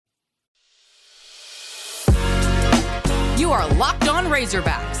are Locked On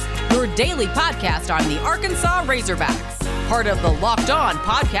Razorbacks, your daily podcast on the Arkansas Razorbacks, part of the Locked On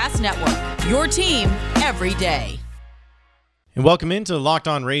Podcast Network, your team every day. And welcome into the Locked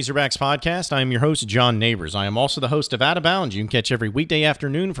On Razorbacks podcast. I am your host, John Neighbors. I am also the host of Out of Bounds. You can catch every weekday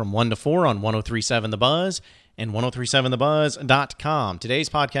afternoon from 1 to 4 on 103.7 The Buzz and 103.7thebuzz.com. Today's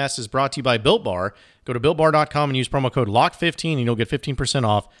podcast is brought to you by Built Bar. Go to BuiltBar.com and use promo code LOCK15 and you'll get 15%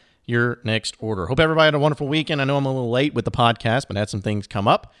 off your next order. Hope everybody had a wonderful weekend. I know I'm a little late with the podcast, but I had some things come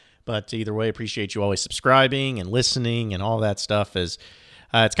up. But either way, appreciate you always subscribing and listening and all that stuff. It's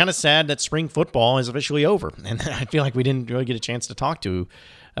kind of sad that spring football is officially over, and I feel like we didn't really get a chance to talk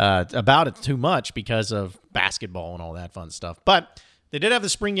about it too much because of basketball and all that fun stuff. But they did have the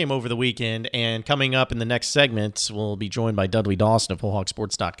spring game over the weekend, and coming up in the next segment, we'll be joined by Dudley Dawson of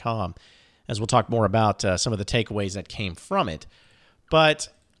WholeHogSports.com as we'll talk more about some of the takeaways that came from it. But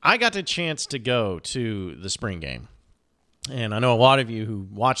I got the chance to go to the spring game, and I know a lot of you who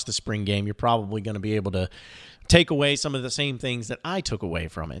watch the spring game, you're probably going to be able to take away some of the same things that I took away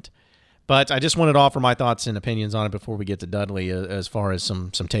from it. But I just wanted to offer my thoughts and opinions on it before we get to Dudley as far as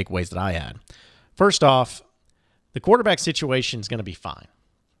some takeaways that I had. First off, the quarterback situation is going to be fine.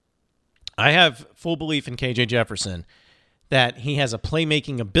 I have full belief in KJ Jefferson that he has a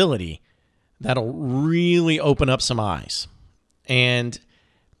playmaking ability that'll really open up some eyes. And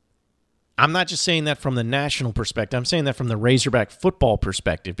I'm not just saying that from the national perspective. I'm saying that from the Razorback football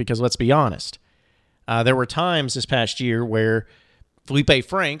perspective, because let's be honest. There were times this past year where Felipe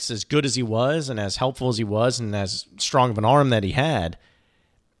Franks, as good as he was and as helpful as he was and as strong of an arm that he had,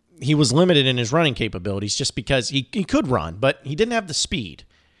 he was limited in his running capabilities just because he could run, but he didn't have the speed.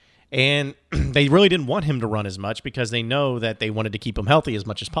 And they really didn't want him to run as much because they know that they wanted to keep him healthy as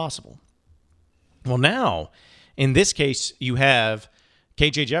much as possible. Well, now, in this case, you have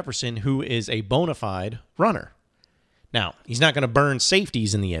KJ Jefferson, who is a bona fide runner. Now, he's not going to burn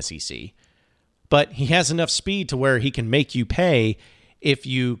safeties in the SEC, but he has enough speed to where he can make you pay if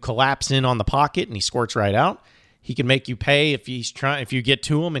you collapse in on the pocket and he squirts right out. He can make you pay if you get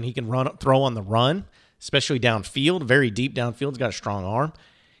to him and he can throw on the run, especially downfield, very deep downfield. He's got a strong arm.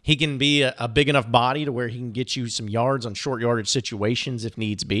 He can be a big enough body to where he can get you some yards on short yardage situations if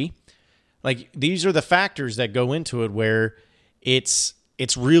needs be. Like, these are the factors that go into it where it's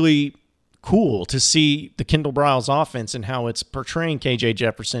really cool to see the Kendall Briles offense and how it's portraying KJ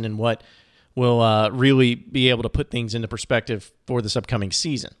Jefferson and what will really be able to put things into perspective for this upcoming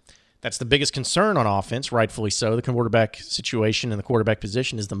season. That's the biggest concern on offense, rightfully so. The quarterback situation and the quarterback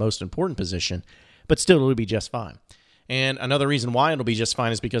position is the most important position, but still it'll be just fine. And another reason why it'll be just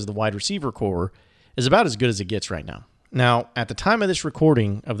fine is because the wide receiver core is about as good as it gets right now. Now, at the time of this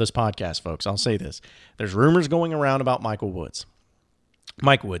recording of this podcast, folks, I'll say this. There's rumors going around about Mike Woods,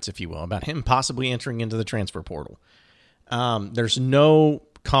 if you will, about him possibly entering into the transfer portal. There's no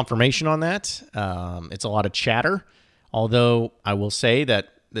confirmation on that. It's a lot of chatter, although I will say that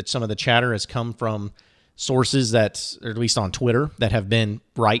some of the chatter has come from sources that, or at least on Twitter, that have been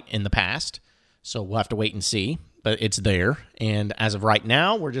right in the past. So we'll have to wait and see, but it's there. And as of right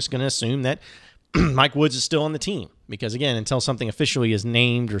now, we're just going to assume that Mike Woods is still on the team because, again, until something officially is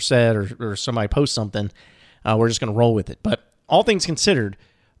named or said or somebody posts something, we're just going to roll with it. But all things considered,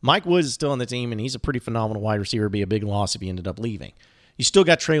 Mike Woods is still on the team, and he's a pretty phenomenal wide receiver. It'd be a big loss if he ended up leaving. You still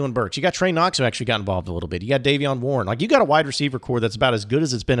got Traylon Burks. You got Trey Knox, who actually got involved a little bit. You got Davion Warren. Like, you got a wide receiver core that's about as good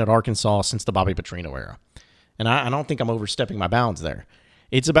as it's been at Arkansas since the Bobby Petrino era. And I don't think I'm overstepping my bounds there.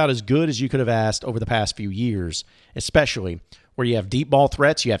 It's about as good as you could have asked over the past few years, especially where you have deep ball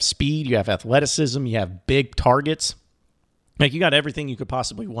threats, you have speed, you have athleticism, you have big targets. Like, you got everything you could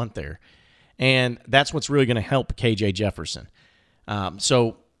possibly want there. And that's what's really going to help KJ Jefferson.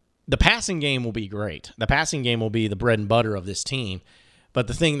 So the passing game will be great. The passing game will be the bread and butter of this team. But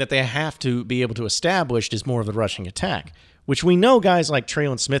the thing that they have to be able to establish is more of the rushing attack, which we know guys like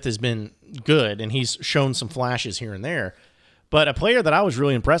Traylon Smith has been good, and he's shown some flashes here and there. But a player that I was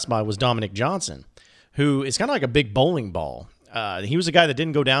really impressed by was Dominic Johnson, who is kind of like a big bowling ball. He was a guy that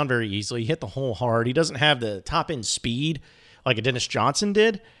didn't go down very easily. He hit the hole hard. He doesn't have the top-end speed like a Dennis Johnson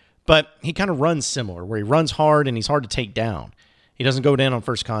did, but he kind of runs similar, where he runs hard and he's hard to take down. He doesn't go down on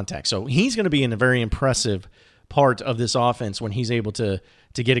first contact. So he's going to be in a very impressive part of this offense when he's able to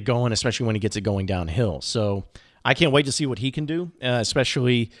get it going, especially when he gets it going downhill. So I can't wait to see what he can do,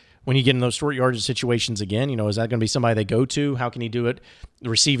 especially when you get in those short yardage situations again. You know, is that going to be somebody they go to? How can he do it?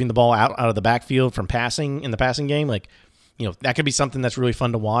 Receiving the ball out of the backfield from passing in the passing game? Like, you know, that could be something that's really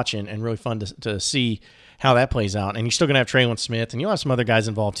fun to watch and really fun to see how that plays out. And you're still going to have Traylon Smith, and you'll have some other guys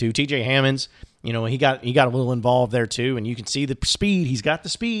involved too. TJ Hammonds, you know, he got a little involved there too, and you can see the speed. He's got the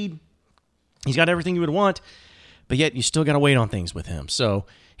speed. He's got everything you would want. but yet you still got to wait on things with him. So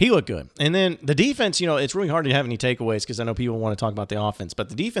he looked good. And then the defense, it's really hard to have any takeaways because I know people want to talk about the offense, but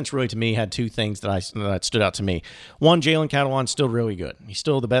the defense really, to me, had two things that stood out to me. One, Jalen Catalon's still really good. He's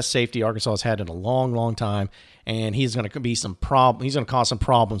still the best safety Arkansas has had in a long, long time, and he's going to be he's going to cause some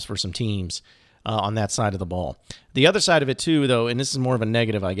problems for some teams on that side of the ball. The other side of it, too, though, and this is more of a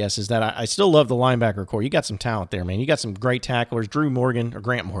negative, I guess, is that I still love the linebacker core. You got some talent there, man. You got some great tacklers. Grant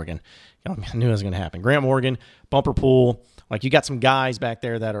Morgan. I knew it was going to happen. Grant Morgan, Bumper Pool. Like, you got some guys back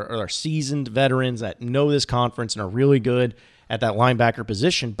there that are seasoned veterans that know this conference and are really good at that linebacker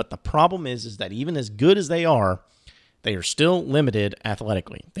position. But the problem is that even as good as they are still limited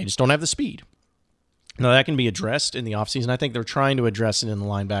athletically. They just don't have the speed. Now, that can be addressed in the offseason. I think they're trying to address it in the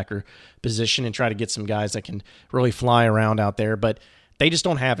linebacker position and try to get some guys that can really fly around out there, but they just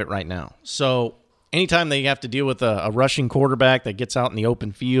don't have it right now. So anytime they have to deal with a rushing quarterback that gets out in the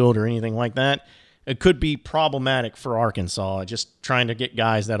open field or anything like that, it could be problematic for Arkansas, just trying to get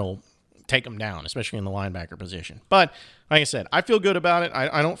guys that'll take them down, especially in the linebacker position. But like I said, I feel good about it.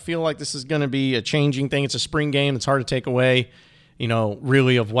 I don't feel like this is going to be a changing thing. It's a spring game. It's hard to take away,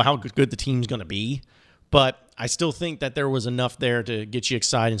 really of how good the team's going to be. But I still think that there was enough there to get you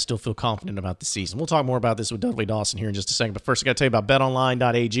excited and still feel confident about the season. We'll talk more about this with Dudley Dawson here in just a second. But first, I got to tell you about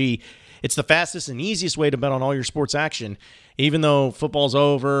betonline.ag. It's the fastest and easiest way to bet on all your sports action. Even though football's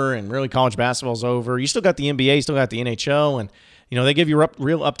over and really college basketball's over, you still got the NBA, you still got the NHL, and they give you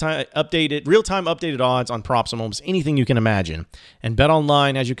real-time updated odds on props on almost anything you can imagine. And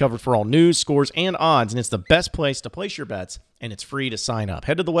BetOnline has you covered for all news, scores, and odds, and it's the best place to place your bets, and it's free to sign up.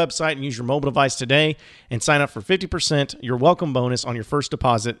 Head to the website and use your mobile device today and sign up for 50% your welcome bonus on your first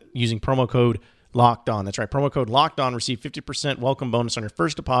deposit using promo code Locked On. That's right, promo code Locked On. Receive 50% welcome bonus on your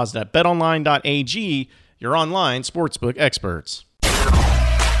first deposit at betonline.ag, your online sportsbook experts.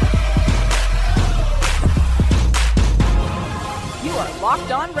 You are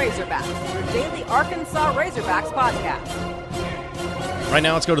Locked On Razorbacks, your daily Arkansas Razorbacks podcast. Right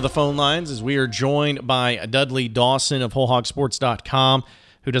now, let's go to the phone lines as we are joined by Dudley Dawson of WholeHogSports.com,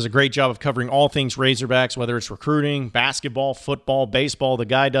 who does a great job of covering all things Razorbacks, whether it's recruiting, basketball, football, baseball. The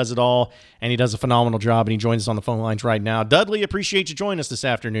guy does it all, and he does a phenomenal job, and he joins us on the phone lines right now. Dudley, appreciate you joining us this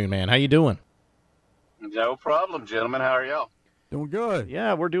afternoon, man. How you doing? No problem, gentlemen. How are y'all? Doing good.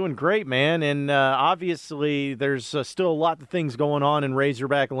 Yeah, we're doing great, man. And obviously, there's still a lot of things going on in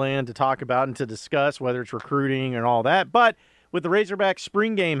Razorback land to talk about and to discuss, whether it's recruiting and all that. But with the Razorback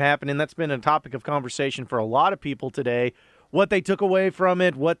spring game happening, that's been a topic of conversation for a lot of people today. What they took away from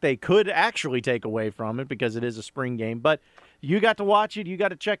it, what they could actually take away from it, because it is a spring game. But you got to watch it. You got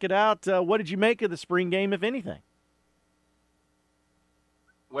to check it out. What did you make of the spring game, if anything?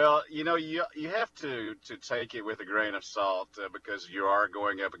 Well, you have to take it with a grain of salt because you are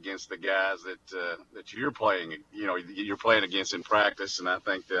going up against the guys that you're playing. You're playing against in practice, and I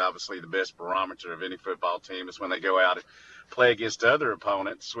think that obviously the best barometer of any football team is when they go out and play against other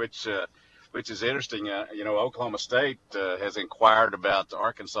opponents, which is interesting. Oklahoma State has inquired about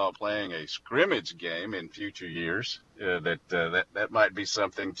Arkansas playing a scrimmage game in future years. That might be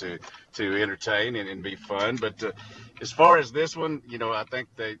something to entertain and be fun. But as far as this one, I think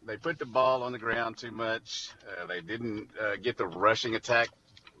they put the ball on the ground too much. They didn't get the rushing attack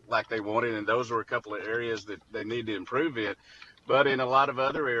like they wanted, and those were a couple of areas that they need to improve in. But in a lot of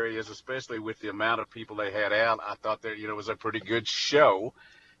other areas, especially with the amount of people they had out, I thought that it was a pretty good show.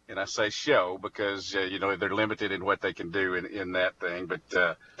 And I say show because, they're limited in what they can do in that thing. But,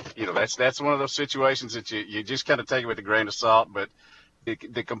 that's one of those situations that you just kind of take it with a grain of salt. But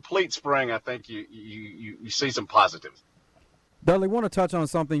the complete spring, I think you see some positives. Dudley, want to touch on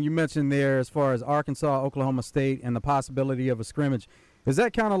something you mentioned there as far as Arkansas, Oklahoma State, and the possibility of a scrimmage. Is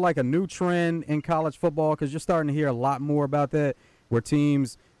that kind of like a new trend in college football? Because you're starting to hear a lot more about that, where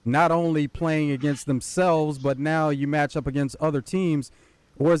teams not only playing against themselves, but now you match up against other teams.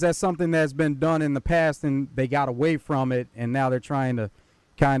 Or is that something that's been done in the past and they got away from it and now they're trying to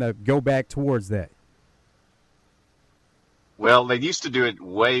kind of go back towards that? Well, they used to do it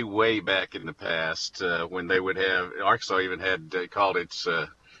way, way back in the past when they would have – Arkansas even had called its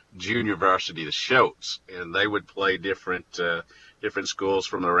junior varsity the Shoats, and they would play different schools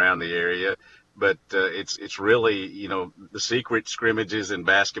from around the area. But it's really, the secret scrimmages in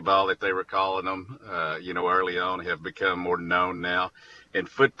basketball that they were calling them, early on have become more known now. In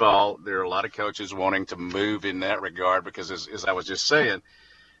football, there are a lot of coaches wanting to move in that regard because, as I was just saying,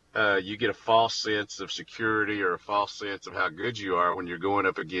 you get a false sense of security or a false sense of how good you are when you're going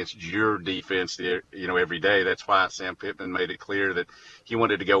up against your defense, every day. That's why Sam Pittman made it clear that he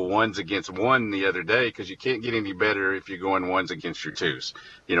wanted to go ones against one the other day, because you can't get any better if you're going ones against your twos,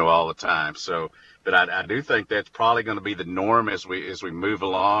 all the time. So, but I do think that's probably going to be the norm as we move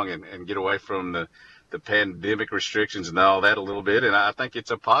along and get away from the pandemic restrictions and all that a little bit. And I think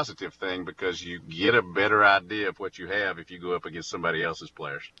it's a positive thing, because you get a better idea of what you have if you go up against somebody else's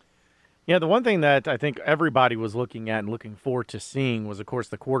players. Yeah, the one thing that I think everybody was looking at and looking forward to seeing was, of course,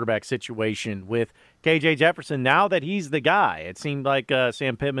 the quarterback situation with KJ Jefferson. Now that he's the guy, it seemed like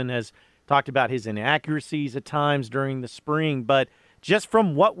Sam Pittman has talked about his inaccuracies at times during the spring. But just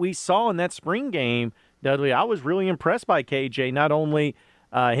from what we saw in that spring game, Dudley, I was really impressed by KJ, not only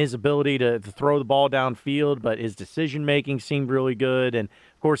his ability to throw the ball downfield, but his decision-making seemed really good. And,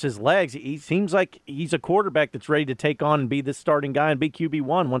 of course, his legs, he seems like he's a quarterback that's ready to take on and be the starting guy and be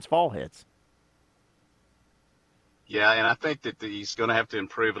QB1 once fall hits. Yeah, and I think that he's going to have to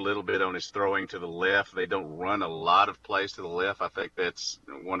improve a little bit on his throwing to the left. They don't run a lot of plays to the left. I think that's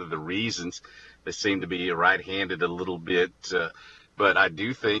one of the reasons they seem to be right-handed a little bit. But I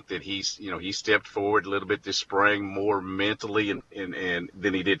do think that he stepped forward a little bit this spring, more mentally and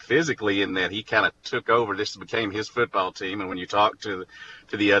than he did physically, in that he kind of took over. This became his football team. And when you talk to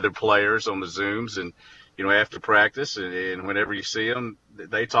the other players on the Zooms and, after practice and whenever you see them,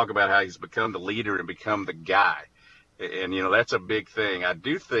 they talk about how he's become the leader and become the guy. And, that's a big thing. I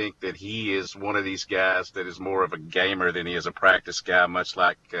do think that he is one of these guys that is more of a gamer than he is a practice guy, much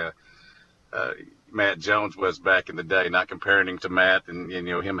like Matt Jones was back in the day. Not comparing him to Matt and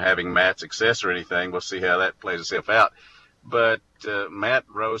him having Matt's success or anything. We'll see how that plays itself out. But Matt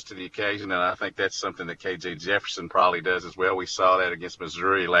rose to the occasion, and I think that's something that KJ Jefferson probably does as well. We saw that against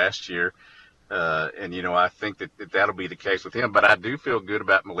Missouri last year. And I think that that'll be the case with him. But I do feel good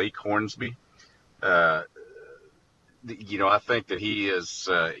about Malik Hornsby. I think that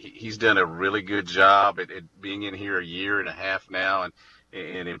he's done a really good job at being in here a year and a half now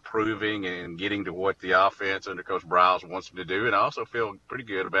and improving and getting to what the offense under Coach Briles wants him to do. And I also feel pretty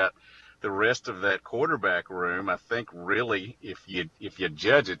good about the rest of that quarterback room. I think really, if you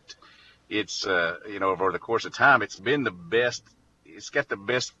judge it, it's over the course of time, it's been the best. It's got the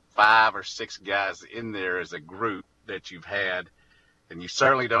best 5 or 6 guys in there as a group that you've had. And you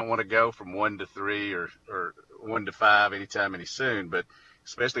certainly don't want to go from 1 to 3 or 1 to 5 anytime any soon. But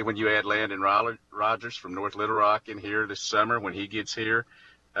especially when you add Landon Rogers from North Little Rock in here this summer, when he gets here,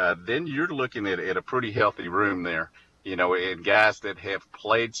 then you're looking at a pretty healthy room there. And guys that have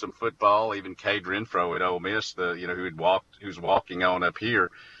played some football, even Cade Renfro at Ole Miss, who's walking on up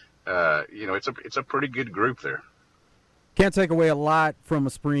here. It's a pretty good group there. Can't take away a lot from a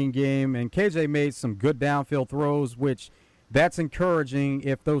spring game, and KJ made some good downfield throws, which that's encouraging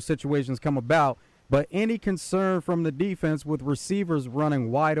if those situations come about. But any concern from the defense with receivers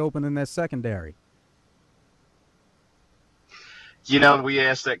running wide open in that secondary? We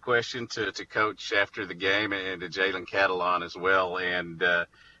asked that question to Coach after the game and to Jalen Catalon as well. And,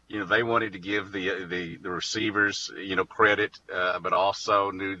 they wanted to give the receivers, credit, but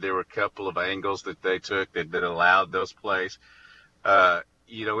also knew there were a couple of angles that they took that allowed those plays.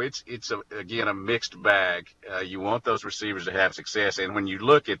 It's again a mixed bag. You want those receivers to have success, and when you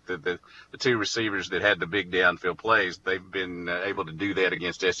look at the 2 receivers that had the big downfield plays, they've been able to do that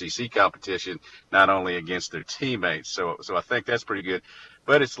against SEC competition, not only against their teammates. So I think that's pretty good.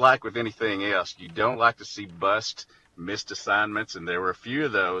 But it's like with anything else, you don't like to see missed assignments, and there were a few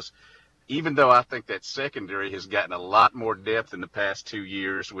of those. Even though I think that secondary has gotten a lot more depth in the past 2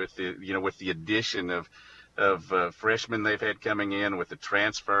 years with the addition of freshmen they've had coming in, with the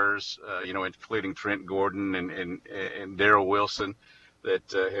transfers, including Trent Gordon and Darrell Wilson that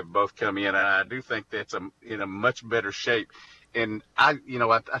have both come in. And I do think that's in a much better shape. And I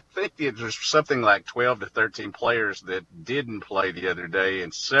think that there's something like 12 to 13 players that didn't play the other day,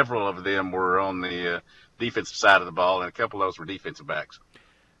 and several of them were on the defensive side of the ball, and a couple of those were defensive backs.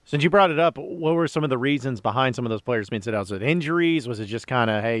 Since you brought it up, what were some of the reasons behind some of those players being sit out? Was it injuries? Was it just kind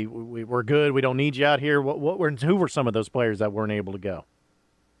of, hey, we're good, we don't need you out here? Who were some of those players that weren't able to go?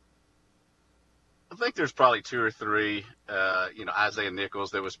 I think there's probably 2 or 3. Isaiah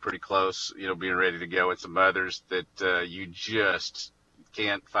Nichols that was pretty close, being ready to go, and some others that you just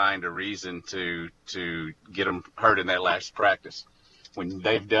can't find a reason to get them hurt in that last practice. When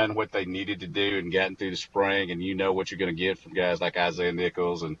they've done what they needed to do and gotten through the spring, and what you're going to get from guys like Isaiah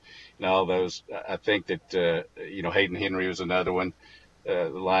Nichols and all those, I think that, Hayden Henry was another one,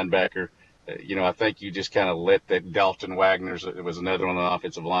 the linebacker. I think you just kind of let that Dalton Wagner's was another one on the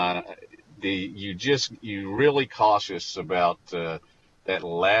offensive line. You really cautious about that that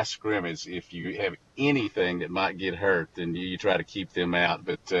last scrimmage, if you have anything that might get hurt, then you try to keep them out.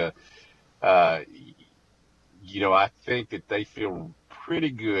 But, I think that they feel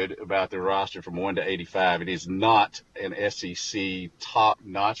pretty good about their roster from 1 to 85. It is not an SEC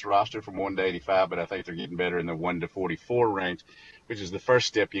top-notch roster from 1 to 85, but I think they're getting better in the 1 to 44 range, which is the first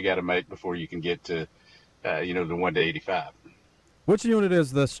step you got to make before you can get to, the 1 to 85. Which unit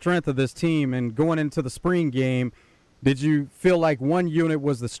is the strength of this team? And going into the spring game, did you feel like one unit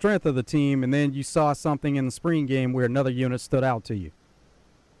was the strength of the team, and then you saw something in the spring game where another unit stood out to you?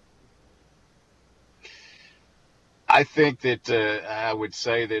 I think that I would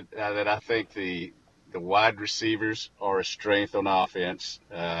say that I think the wide receivers are a strength on offense.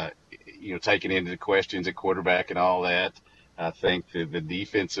 Taking into the questions at quarterback and all that. I think the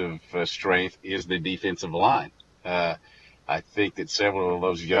defensive strength is the defensive line. I think that several of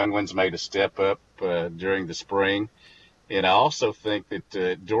those young ones made a step up during the spring. And I also think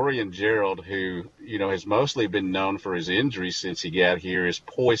that Dorian Gerald, who, has mostly been known for his injuries since he got here, is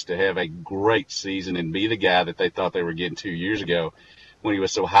poised to have a great season and be the guy that they thought they were getting 2 years ago when he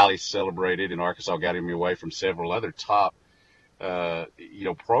was so highly celebrated and Arkansas got him away from several other top,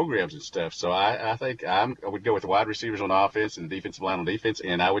 programs and stuff. So I think I would go with the wide receivers on offense and the defensive line on defense,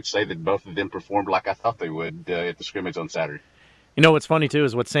 and I would say that both of them performed like I thought they would at the scrimmage on Saturday. What's funny, too,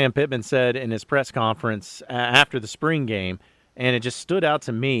 is what Sam Pittman said in his press conference after the spring game, and it just stood out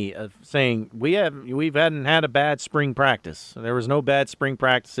to me of saying we hadn't had a bad spring practice. There was no bad spring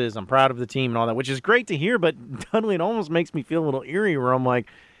practices. I'm proud of the team and all that, which is great to hear, but Dudley, it almost makes me feel a little eerie where I'm like,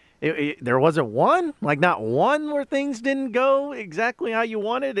 there wasn't one? Like not one where things didn't go exactly how you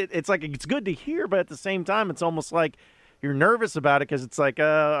wanted? It's like it's good to hear, but at the same time, it's almost like you're nervous about it because it's like,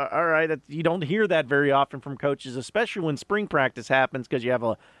 all right, you don't hear that very often from coaches, especially when spring practice happens because you have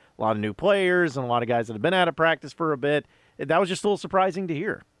a lot of new players and a lot of guys that have been out of practice for a bit. That was just a little surprising to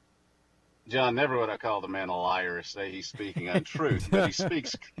hear. John, never would I call the man a liar or say he's speaking untruth, but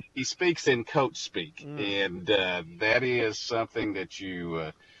he speaks in coach speak, and that is something that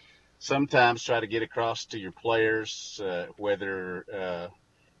you sometimes try to get across to your players, whether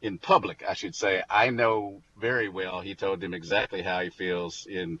in public, I should say. I know very well he told them exactly how he feels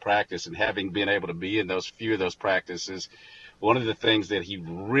in practice, and having been able to be in those few of those practices, one of the things that he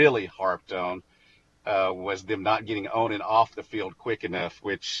really harped on was them not getting on and off the field quick enough,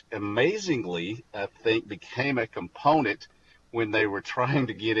 which amazingly, I think, became a component when they were trying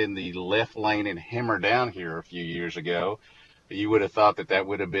to get in the left lane and hammer down here a few years ago. You would have thought that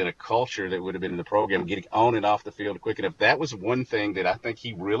would have been a culture that would have been in the program, getting on and off the field quick enough. That was one thing that I think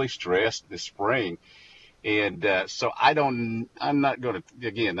he really stressed this spring. And so I'm not going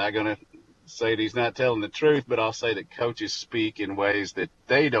to say that he's not telling the truth, but I'll say that coaches speak in ways that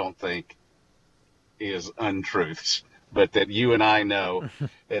they don't think is untruths, but that you and I know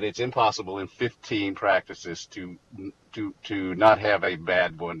that it's impossible in 15 practices to not have a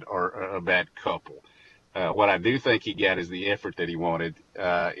bad one or a bad couple. What I do think he got is the effort that he wanted,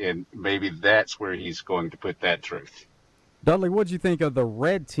 and maybe that's where he's going to put that truth. Dudley, what did you think of the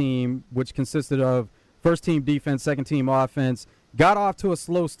red team, which consisted of first-team defense, second-team offense? Got off to a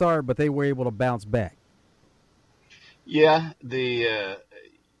slow start, but they were able to bounce back. Yeah, the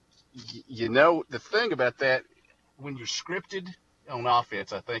thing about that, when you're scripted on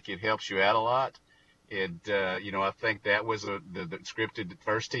offense, I think it helps you out a lot. And, I think that was the scripted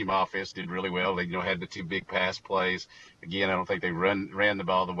first-team offense did really well. They, had the two big pass plays. Again, I don't think they ran the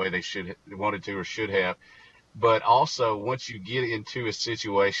ball the way they wanted to or should have. But also, once you get into a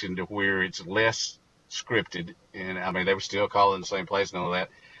situation to where it's less scripted, and, they were still calling the same plays and all that,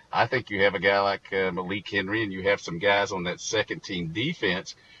 I think you have a guy like Malik Henry, and you have some guys on that second-team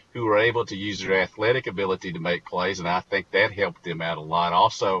defense who were able to use their athletic ability to make plays, and I think that helped them out a lot.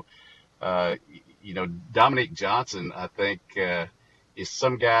 Also, Dominique Johnson, I think, is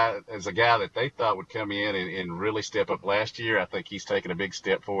a guy that they thought would come in and really step up last year. I think he's taken a big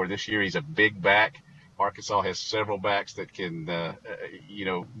step forward this year. He's a big back. Arkansas has several backs that can,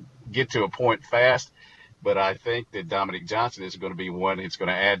 get to a point fast. But I think that Dominique Johnson is going to be one that's going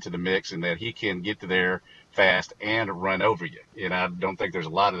to add to the mix, and that he can get to there fast and run over you. And I don't think there's a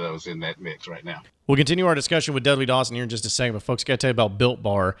lot of those in that mix right now. We'll continue our discussion with Dudley Dawson here in just a second, but folks, got to tell you about Built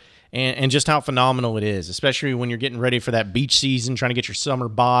Bar and just how phenomenal it is, especially when you're getting ready for that beach season, trying to get your summer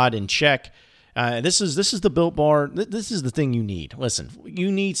bod in check. This is the Built Bar. This is the thing you need. Listen,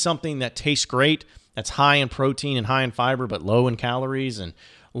 you need something that tastes great, that's high in protein and high in fiber, but low in calories and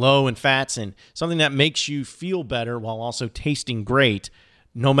low in fats, and something that makes you feel better while also tasting great,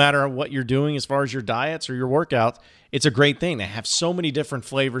 no matter what you're doing as far as your diets or your workouts. it's a great thing. They have so many different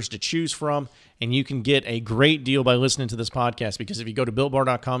flavors to choose from, and you can get a great deal by listening to this podcast, because if you go to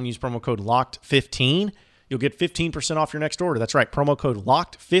BuiltBar.com and use promo code LOCKED15, you'll get 15% off your next order. That's right, promo code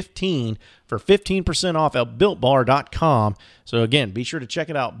LOCKED15 for 15% off at BuiltBar.com. So again, be sure to check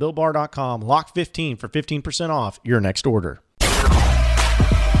it out, BuiltBar.com, LOCKED15 for 15% off your next order.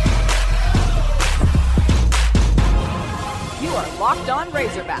 You are Locked On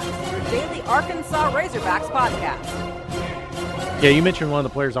Razorbacks, your daily Arkansas Razorbacks podcast. Yeah, you mentioned one of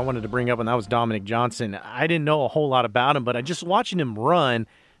the players I wanted to bring up, and that was Dominic Johnson. I didn't know a whole lot about him, but I just watching him run,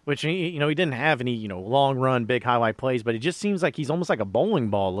 which, he didn't have any, long run, big highlight plays, but it just seems like he's almost like a bowling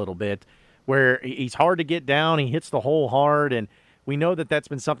ball a little bit, where he's hard to get down, he hits the hole hard, and we know that that's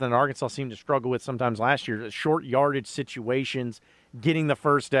been something that Arkansas seemed to struggle with sometimes last year, short yardage situations, getting the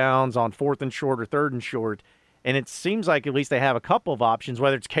first downs on 4th and short or 3rd and short. And it seems like at least they have a couple of options,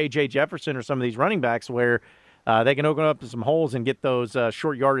 whether it's KJ Jefferson or some of these running backs, where they can open up some holes and get those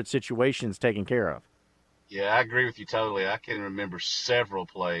short yardage situations taken care of. Yeah, I agree with you totally. I can remember several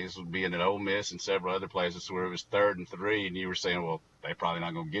plays, being at Ole Miss and several other places, where it was 3rd and 3, and you were saying, well, they're probably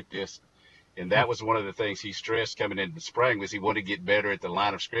not going to get this. And that was one of the things he stressed coming into the spring, was he wanted to get better at the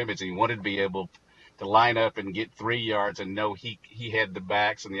line of scrimmage, and he wanted to be able to line up and get 3 yards and know he had the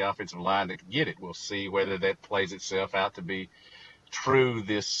backs and the offensive line that could get it. We'll see whether that plays itself out to be true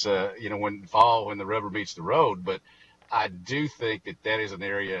this, when the rubber meets the road. But I do think that is an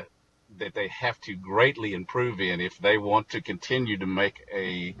area that they have to greatly improve in if they want to continue to make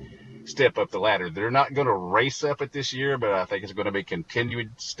a step up the ladder. They're not going to race up it this year, but I think it's going to be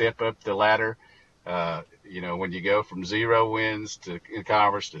continued step up the ladder. When you go from 0 wins in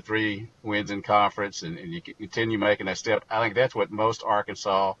conference to 3 wins in conference, and you continue making that step, I think that's what most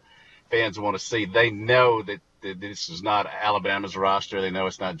Arkansas fans want to see. They know that this is not Alabama's roster. They know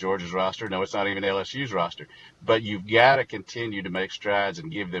it's not Georgia's roster. No, it's not even LSU's roster. But you've got to continue to make strides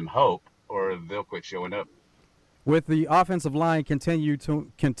and give them hope, or they'll quit showing up. With the offensive line continuing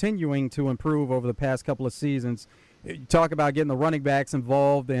to improve over the past couple of seasons, you talk about getting the running backs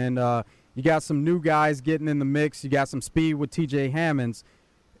involved, and you got some new guys getting in the mix. You got some speed with T.J. Hammonds.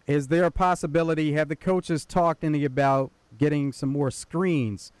 Is there a possibility, have the coaches talked any about getting some more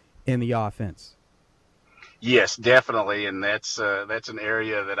screens in the offense? Yes, definitely, and that's an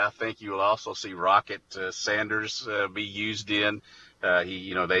area that I think you will also see Rocket Sanders be used in.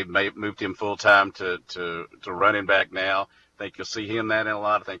 They've moved him full time to running back now. I think you'll see him that in a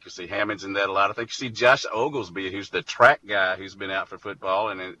lot. I think you'll see Hammonds in that a lot. I think you'll see Josh Oglesby, who's the track guy who's been out for football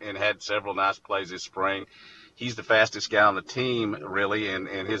and had several nice plays this spring. He's the fastest guy on the team, really, and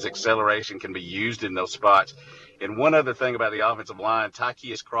his acceleration can be used in those spots. And one other thing about the offensive line,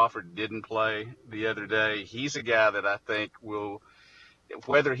 Tykeus Crawford didn't play the other day. He's a guy that I think will,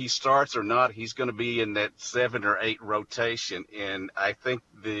 whether he starts or not, he's going to be in that 7 or 8 rotation. And I think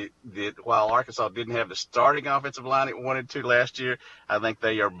that while Arkansas didn't have the starting offensive line it wanted to last year, I think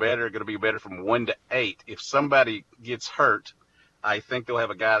they are going to be better from 1 to 8. If somebody gets hurt, I think they'll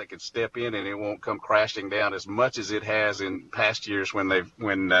have a guy that can step in, and it won't come crashing down as much as it has in past years when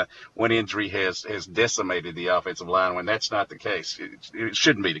one injury has decimated the offensive line. When that's not the case, it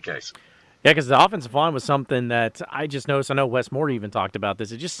shouldn't be the case. Yeah, because the offensive line was something that I just noticed. I know Wes Moore even talked about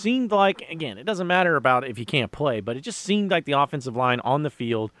this. It just seemed like, again, it doesn't matter about if you can't play, but it just seemed like the offensive line on the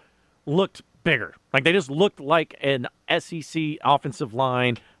field looked bigger. Like they just looked like an SEC offensive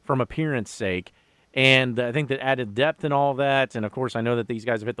line from appearance sake. And I think that added depth and all that. And, of course, I know that these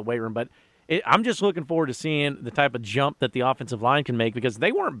guys have hit the weight room. But I'm just looking forward to seeing the type of jump that the offensive line can make, because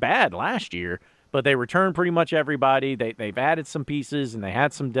they weren't bad last year, but they returned pretty much everybody. They've added some pieces, and they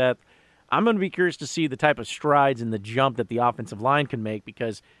had some depth. I'm going to be curious to see the type of strides and the jump that the offensive line can make,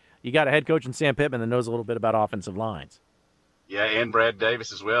 because you got a head coach in Sam Pittman that knows a little bit about offensive lines. Yeah, and Brad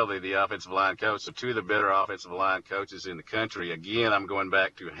Davis as well, the offensive line coach. So two of the better offensive line coaches in the country. Again, I'm going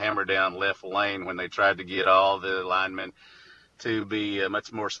back to hammer down left lane when they tried to get all the linemen to be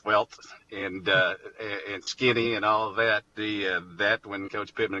much more svelte and skinny and all of that. That when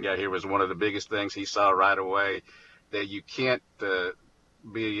Coach Pittman got here was one of the biggest things he saw right away, that you can't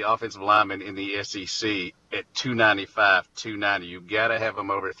be offensive lineman in the SEC at 295, 290. You've got to have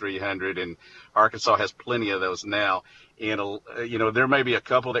them over 300, and Arkansas has plenty of those now. And, there may be a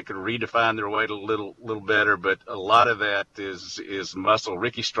couple that could redefine their weight a little better, but a lot of that is muscle.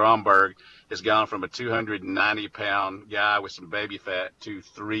 Ricky Stromberg has gone from a 290-pound guy with some baby fat to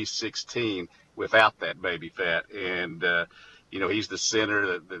 316 without that baby fat. And, he's the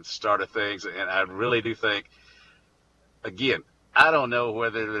center, the start of things. And I really do think, again, I don't know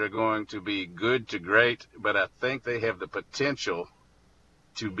whether they're going to be good to great, but I think they have the potential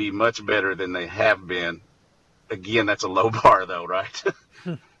to be much better than they have been again, that's a low bar, though, right?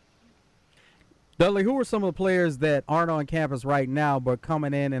 Dudley, who are some of the players that aren't on campus right now but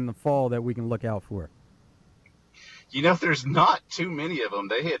coming in the fall that we can look out for? There's not too many of them.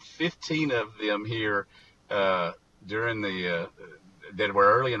 They had 15 of them here during the that were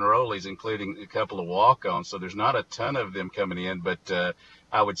early enrollees, including a couple of walk-ons. So there's not a ton of them coming in, but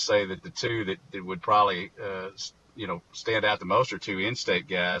I would say that the two that would probably stand out the most are two in-state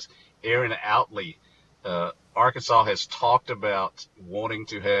guys. Aaron Outley, Arkansas has talked about wanting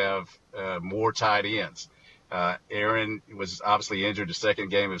to have more tight ends. Aaron was obviously injured the second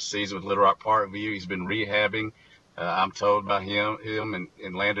game of the season with Little Rock Parkview. He's been rehabbing. I'm told by him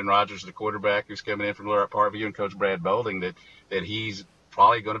and Landon Rogers, the quarterback who's coming in from Little Rock Parkview, and Coach Brad Bolding, that he's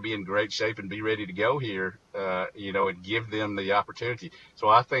probably going to be in great shape and be ready to go here, and give them the opportunity. So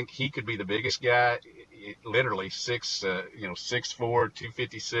I think he could be the biggest guy, literally 6'4",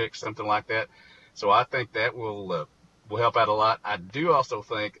 256, something like that. So I think that will help out a lot. I do also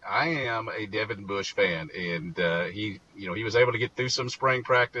think I am a Devin Bush fan, and he was able to get through some spring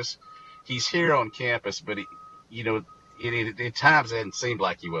practice. He's here on campus, but at times it hadn't seemed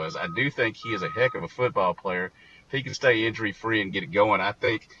like he was. I do think he is a heck of a football player. If he can stay injury-free and get it going, I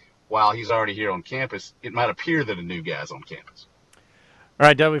think while he's already here on campus, it might appear that a new guy's on campus. All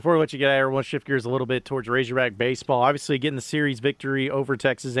right, Doug, before we let you get out of here, I want to shift gears a little bit towards Razorback baseball. Obviously, getting the series victory over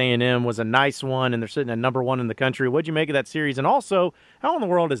Texas A&M was a nice one, and they're sitting at number 1 in the country. What'd you make of that series? And also, how in the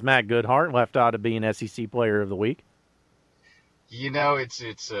world is Matt Goodhart left out of being SEC Player of the Week?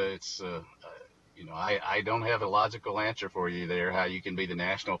 I don't have a logical answer for you there, how you can be the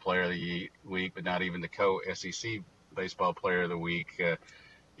National Player of the Week, but not even the co-SEC Baseball Player of the Week.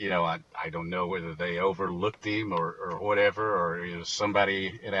 I don't know whether they overlooked him or whatever, or it was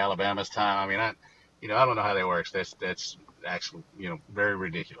somebody at Alabama's time. I mean, I don't know how that works. That's actually, very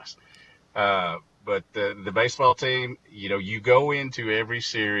ridiculous. But the baseball team, you go into every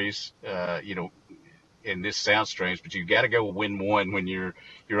series, and this sounds strange, but you got to go win one when you're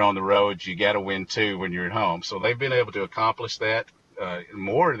on the road. You got to win two when you're at home. So they've been able to accomplish that,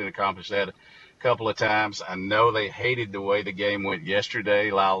 more than accomplish that a couple of times. I know they hated the way the game went yesterday.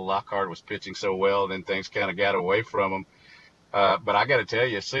 Lyle Lockhart was pitching so well, then things kind of got away from them. But I got to tell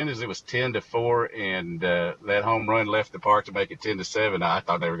you, as soon as it was 10-4 and that home run left the park to make it 10-7, I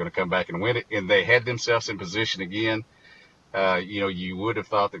thought they were going to come back and win it, and they had themselves in position again. You would have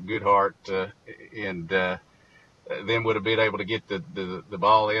thought that Goodhart and them would have been able to get the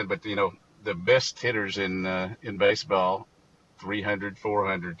ball in, but the best hitters in baseball, 300,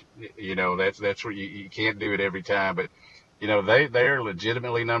 400. That's where you can't do it every time, but they're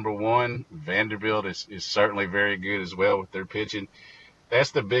legitimately number 1. Vanderbilt is certainly very good as well with their pitching.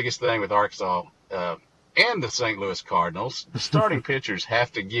 That's the biggest thing with Arkansas and the St. Louis Cardinals. The starting pitchers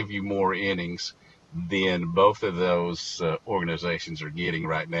have to give you more innings than both of those organizations are getting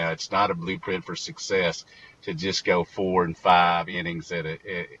right now. It's not a blueprint for success to just go 4 and 5 innings at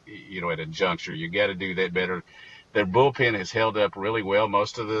a juncture. You got to do that better. Their bullpen has held up really well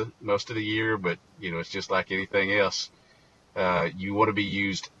most of the year, but it's just like anything else. You want to be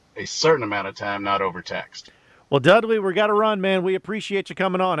used a certain amount of time, not overtaxed. Well, Dudley, we got to run, man. We appreciate you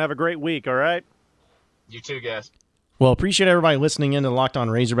coming on. Have a great week. All right. You too, guys. Well, appreciate everybody listening in to the Locked On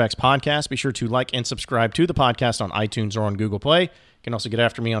Razorbacks podcast. Be sure to like and subscribe to the podcast on iTunes or on Google Play. You can also get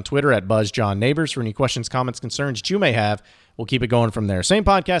after me on Twitter at BuzzJohnNeighbors for any questions, comments, concerns that you may have. We'll keep it going from there. Same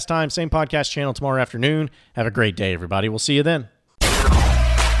podcast time, same podcast channel tomorrow afternoon. Have a great day, everybody. We'll see you then. You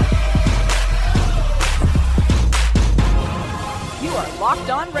are Locked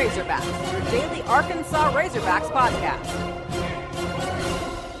On Razorbacks, your daily Arkansas Razorbacks podcast.